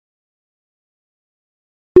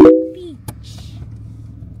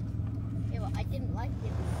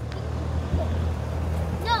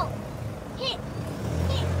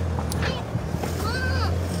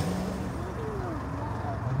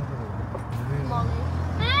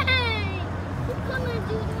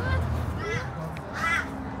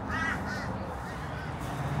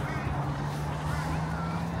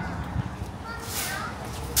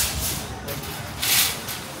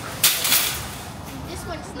This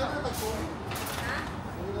one's not the board.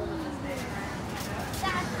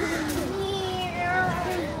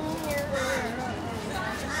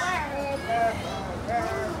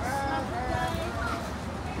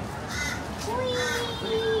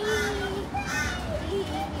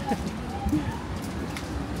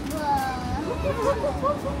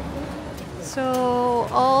 So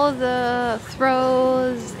all the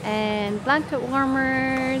throws and blanket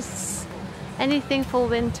warmers, anything for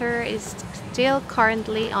winter is still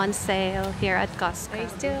currently on sale here at Costco. I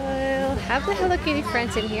still have the Hello Kitty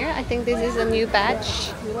friends in here. I think this is a new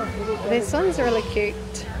batch. This one's really cute.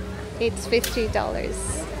 It's $50.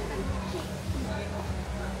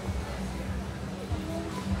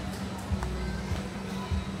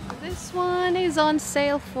 This one is on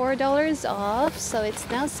sale, $4 off, so it's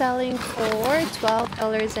now selling for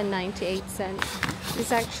 $12.98.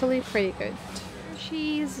 It's actually pretty good.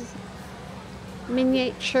 She's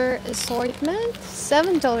miniature assortment,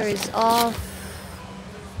 $7 off.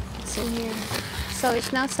 It's in here. So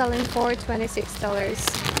it's now selling for $26.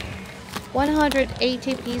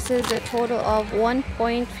 180 pieces, a total of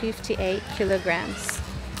 1.58 kilograms.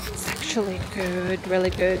 It's actually good, really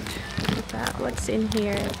good. Look at that, what's in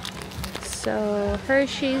here. So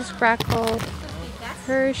Hershey's Crackle,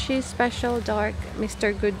 Hershey's Special Dark,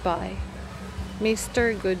 Mr. Goodbye.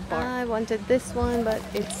 Mr. Goodbar. I wanted this one, but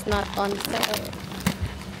it's not on sale.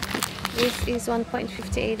 This is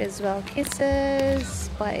 1.58 as well. Kisses,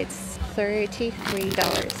 but it's $33.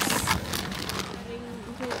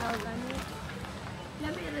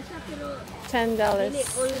 $10.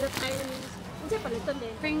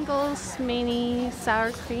 Pringles Mini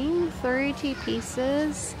Sour Cream, 30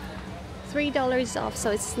 pieces, $3 off. So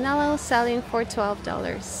it's now selling for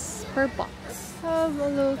 $12 per box. Have a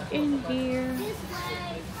look in here.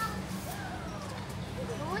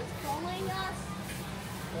 What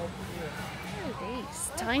are these?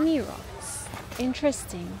 Tiny rocks.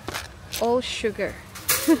 Interesting. All sugar.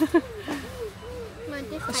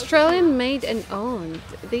 Australian made and owned.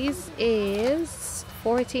 This is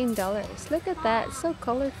 $14. Look at that, so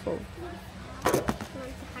colorful.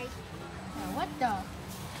 What the?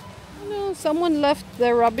 No, someone left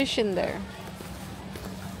their rubbish in there.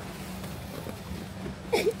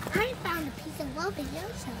 I found a piece of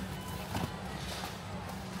Yosa.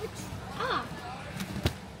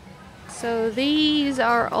 So these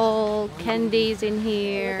are all candies in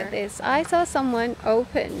here. Look at this. I saw someone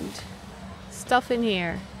opened stuff in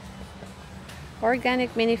here.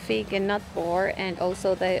 Organic minifig and nut boar, and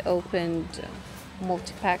also they opened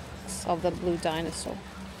multi-packs of the blue dinosaur.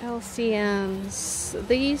 LCMs.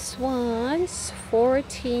 These ones,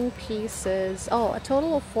 14 pieces. Oh, a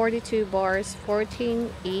total of 42 bars,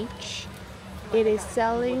 14 each. It is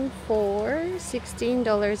selling for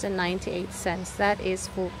 $16.98. That is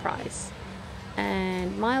full price.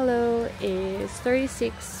 And Milo is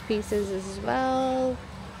 36 pieces as well.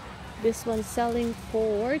 This one's selling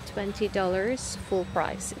for $20 full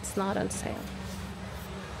price. It's not on sale.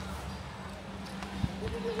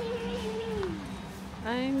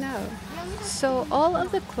 I know. So all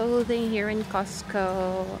of the clothing here in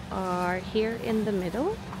Costco are here in the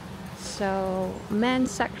middle. So men's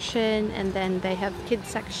section, and then they have kids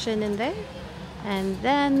section in there, and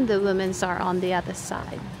then the women's are on the other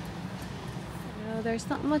side. No, there's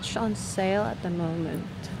not much on sale at the moment.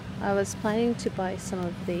 I was planning to buy some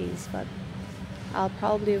of these, but I'll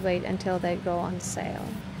probably wait until they go on sale.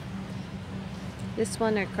 This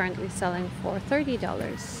one are currently selling for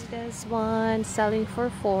 $30. There's one selling for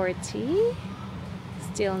 $40.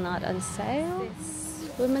 Still not on sale. This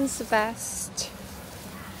women's vest.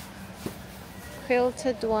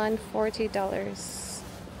 Quilted one, $40.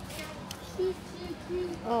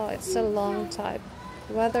 Oh, it's a long type.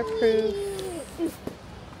 Weatherproof.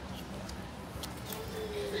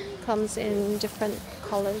 Comes in different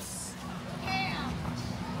colors.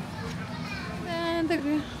 And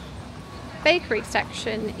the bakery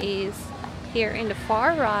section is here in the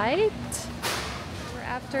far right. We're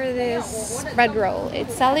after this bread roll.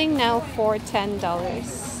 It's selling now for $10.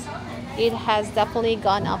 It has definitely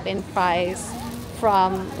gone up in price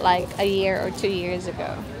from like a year or 2 years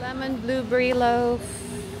ago. Lemon blueberry loaf,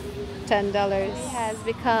 $10. It has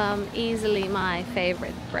become easily my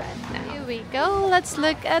favorite bread now. Here we go. Let's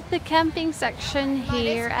look at the camping section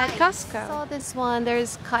here at Costco. I saw this one.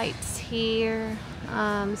 There's kites here.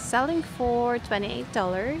 Selling for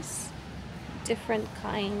 $28. Different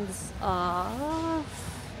kinds of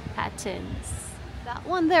patterns. That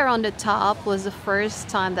one there on the top was the first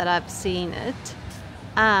time that I've seen it.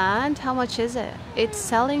 And how much is it? It's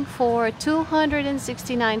selling for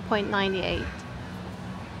 $269.98.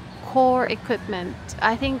 Core equipment.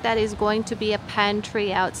 I think that is going to be a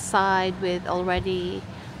pantry outside with already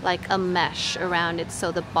like a mesh around it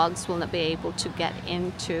so the bugs will not be able to get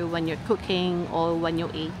into when you're cooking or when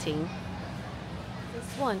you're eating.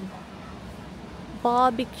 This one.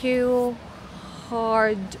 Barbecue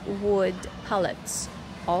hardwood pellets.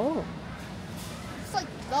 Oh. It's like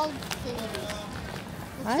dog food.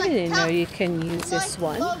 I didn't know you can use this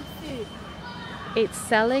one. It's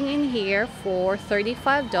selling in here for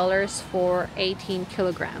 $35 for 18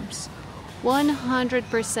 kilograms.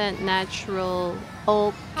 100% natural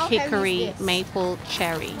oak, hickory, maple,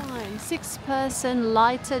 cherry. 6-person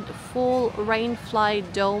lighted full rainfly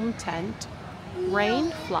dome tent.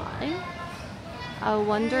 Rainfly? I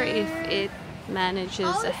wonder if it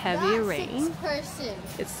manages a heavy rain.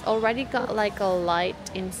 It's already got like a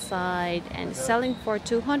light inside and selling for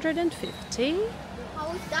 $250.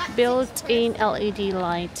 Built-in LED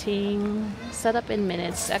lighting, set up in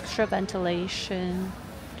minutes, extra ventilation,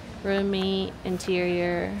 roomy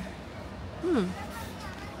interior.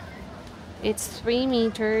 It's 3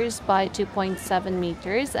 meters by 2.7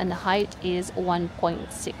 meters and the height is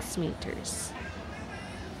 1.6 meters.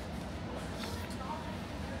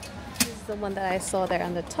 This is the one that I saw there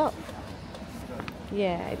on the top.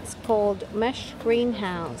 Yeah, it's called Mesh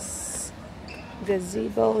Greenhouse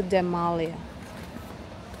Gazebo Demalia.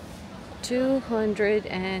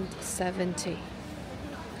 270,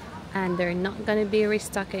 and they're not going to be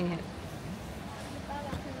restocking it.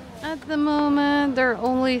 At the moment, there are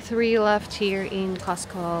only 3 left here in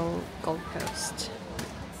Costco Gold Coast.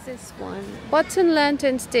 What's this one? Button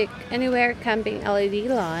lantern stick, anywhere camping LED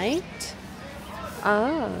light.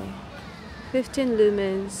 Oh, 15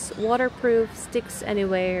 lumens, waterproof, sticks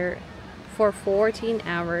anywhere for 14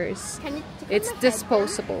 hours. It's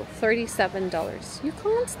disposable, $37. You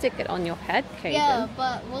can't stick it on your head, Kaden. Yeah,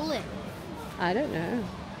 but will it? I don't know.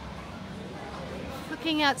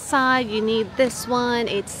 Looking outside, you need this one.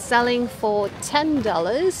 It's selling for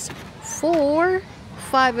 $10 for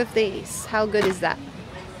 5 of these. How good is that?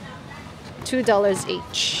 $2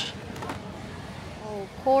 each. Oh,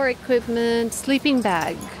 core equipment, sleeping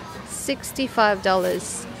bag, $65.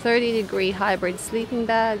 30-degree hybrid sleeping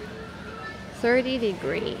bag. 30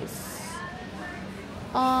 degrees.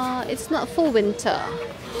 It's not for winter.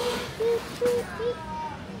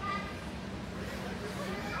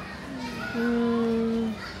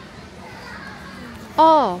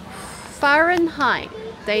 Oh, Fahrenheit.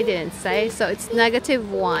 They didn't say, so it's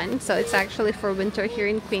 -1. So it's actually for winter here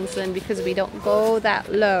in Queensland because we don't go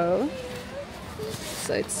that low.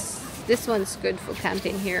 So this one's good for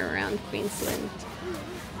camping here around Queensland.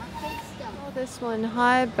 This one,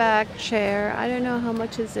 high back chair. I don't know how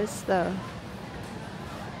much is this though.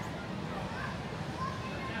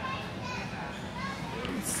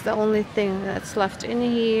 It's the only thing that's left in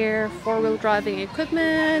here. 4-wheel driving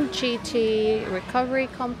equipment, GT, recovery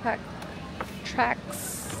compact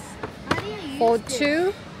tracks. For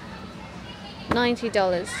 $2,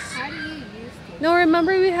 $90. How do you use it? No,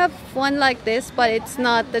 remember we have one like this, but it's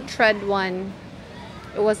not the tread one.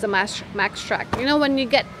 It was the max track. You know when you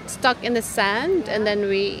get stuck in the sand and then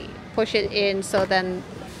we push it in so then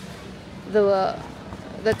the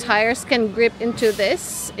tires can grip into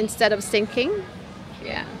this instead of sinking.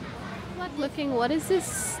 Yeah. What is this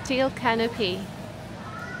steel canopy?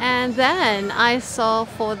 And then I saw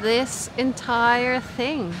for this entire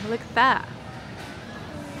thing, look at that.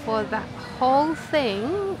 For that whole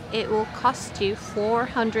thing, it will cost you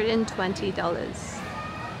 $420.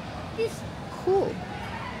 Cool.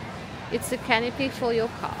 It's a canopy for your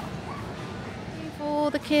car.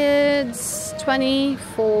 For the kids,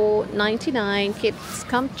 $24.99. Kids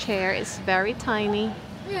Comp chair is very tiny.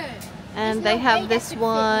 And they have this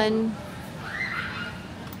one.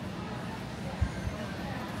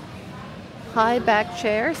 High back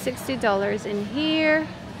chair, $60 in here.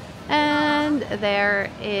 And there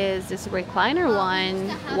is this recliner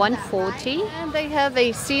one, $140. And they have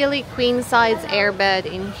a Sealy queen size airbed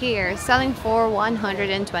in here, selling for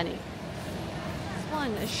 $120.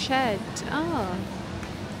 A shed. Oh,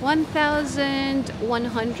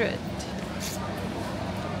 $1,100.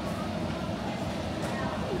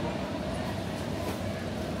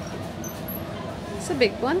 It's a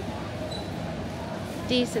big one.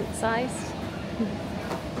 Decent size.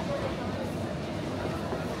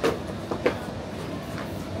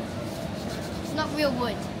 It's not real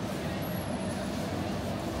wood.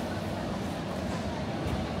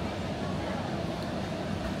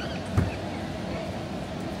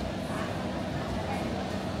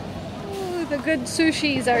 The good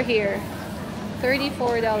sushis are here.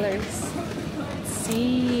 $34. Let's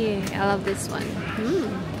see. I love this one.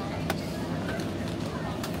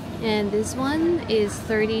 And this one is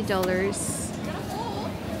 $30.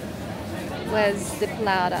 Where's the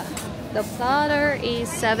platter? The platter is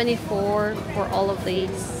 $74 for all of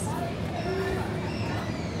these.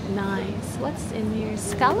 Nice. What's in here?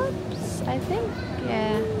 Scallops, I think.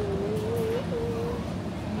 Yeah.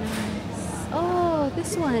 Nice. Oh,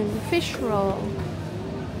 this one, fish roll.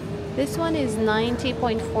 This one is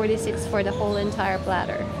 90.46 for the whole entire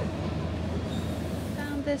platter.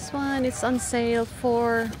 Found this one. It's on sale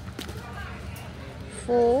for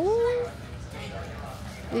 $4.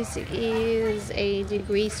 This is a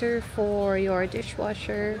degreaser for your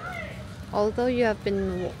dishwasher. Although you have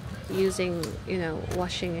been using,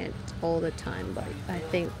 washing it all the time, but I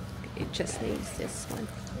think it just needs this one.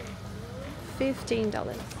 $15.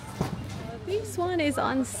 This one is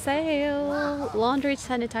on sale. Laundry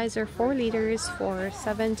sanitizer 4 liters for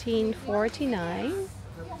 $17.49.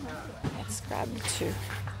 Let's grab 2.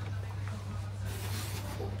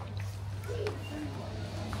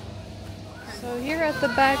 So here at the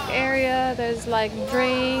back area, there's like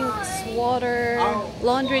drinks, water,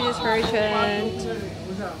 laundry detergent.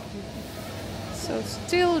 So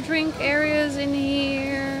still drink areas in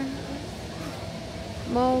here.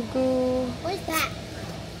 Mogu. What's that?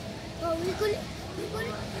 Oh,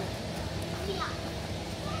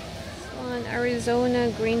 On Arizona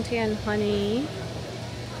green tea and honey.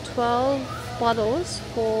 12 bottles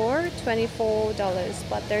for $24,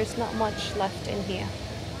 but there's not much left in here.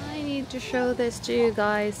 I need to show this to you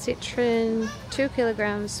guys. Citron, 2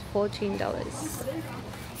 kilograms, $14.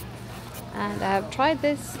 And I have tried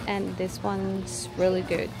this, and this one's really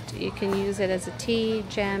good. You can use it as a tea,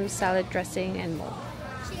 jam, salad dressing, and more.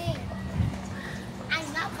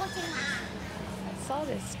 I'm not putting I saw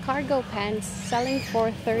this cargo pants selling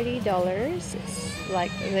for $30. It's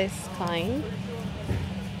like this kind.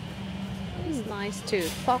 It's nice too.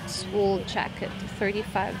 Fox wool jacket,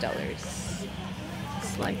 $35.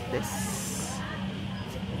 It's like this.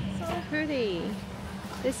 So pretty.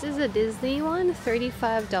 This is a Disney one,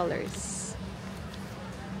 $35.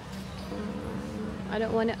 I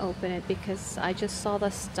don't want to open it because I just saw the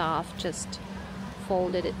staff just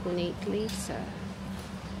folded it neatly, so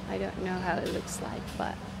I don't know how it looks like,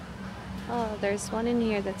 but oh, there's one in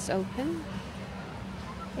here that's open.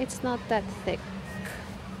 It's not that thick.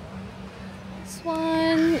 This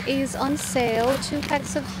one is on sale, 2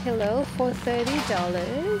 packs of pillow for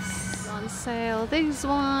 $30. On sale. These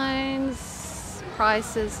ones,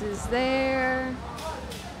 prices is there,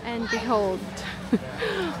 and behold,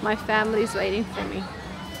 my family's waiting for me.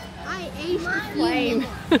 I ate the Plane.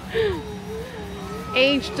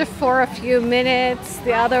 Aged for a few minutes.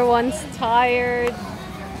 The other one's tired.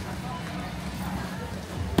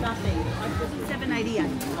 Nothing. $7.90.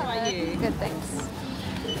 How are you? Good, thanks.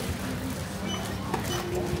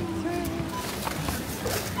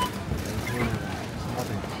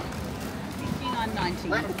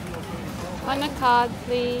 $15.90. On a card,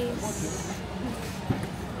 please.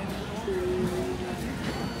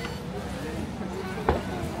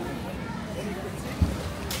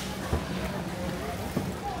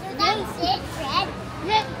 That's it, Fred.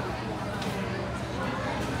 Look.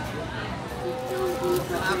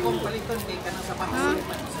 Akong paliton kay kanang sa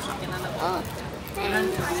pangasipan sa sakyanan na ko. Kanang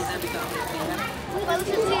sinabi ka ang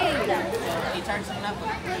i-charge na po.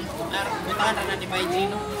 Bitahan na natin by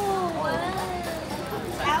Gino.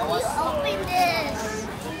 How do you open this?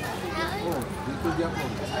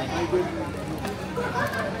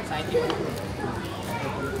 Sa ito.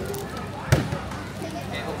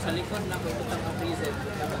 Kaya kung sa likod na po ito ang freezer.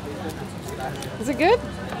 Is it good?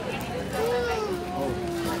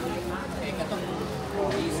 Kaya katong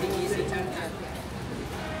easy charge na.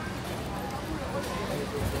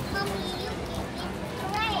 Mommy, you keep it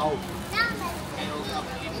right. Now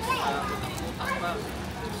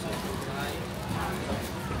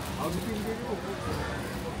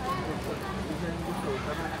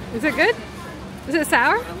Is it good? Is it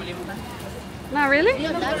sour? Not really?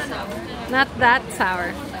 Not that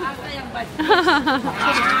sour.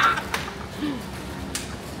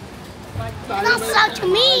 Not so to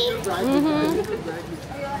me.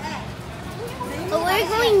 But we're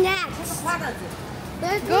going next.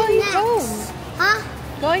 We're Going next. home. Huh?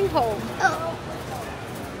 Going home. Oh.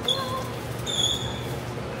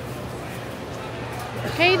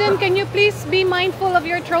 Hayden, can you please be mindful of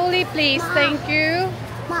your trolley, please? Thank you.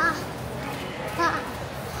 Ma.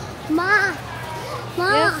 Ma.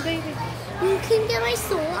 Yes, baby. You can get my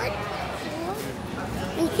sword.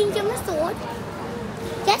 You can get my sword.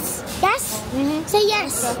 Yes. Mhm. Say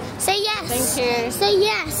yes. Say yes. Thank you. Say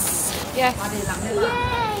yes. Yes.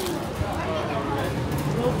 Yay.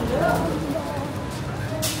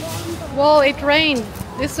 Whoa, it rained.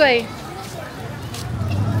 This way.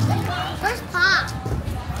 Where's Pop?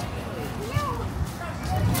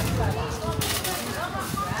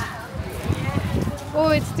 Oh,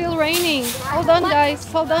 it's still raining. Hold on, guys.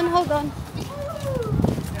 Hold on, hold on.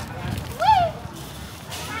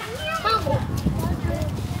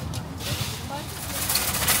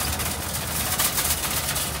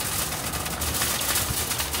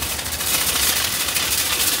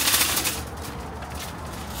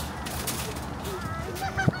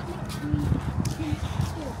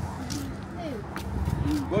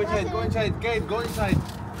 Go inside, Kate, go inside.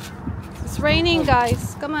 It's raining,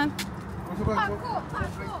 guys. Come on.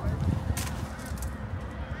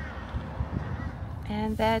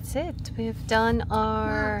 And that's it. We've done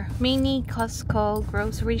our mini Costco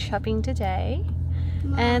grocery shopping today.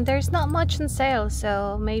 And there's not much on sale,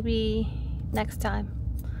 so maybe next time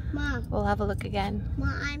Mom. we'll have a look again. Mom,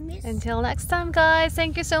 I miss. Until next time, guys,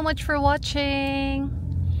 thank you so much for watching.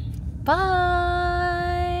 Bye.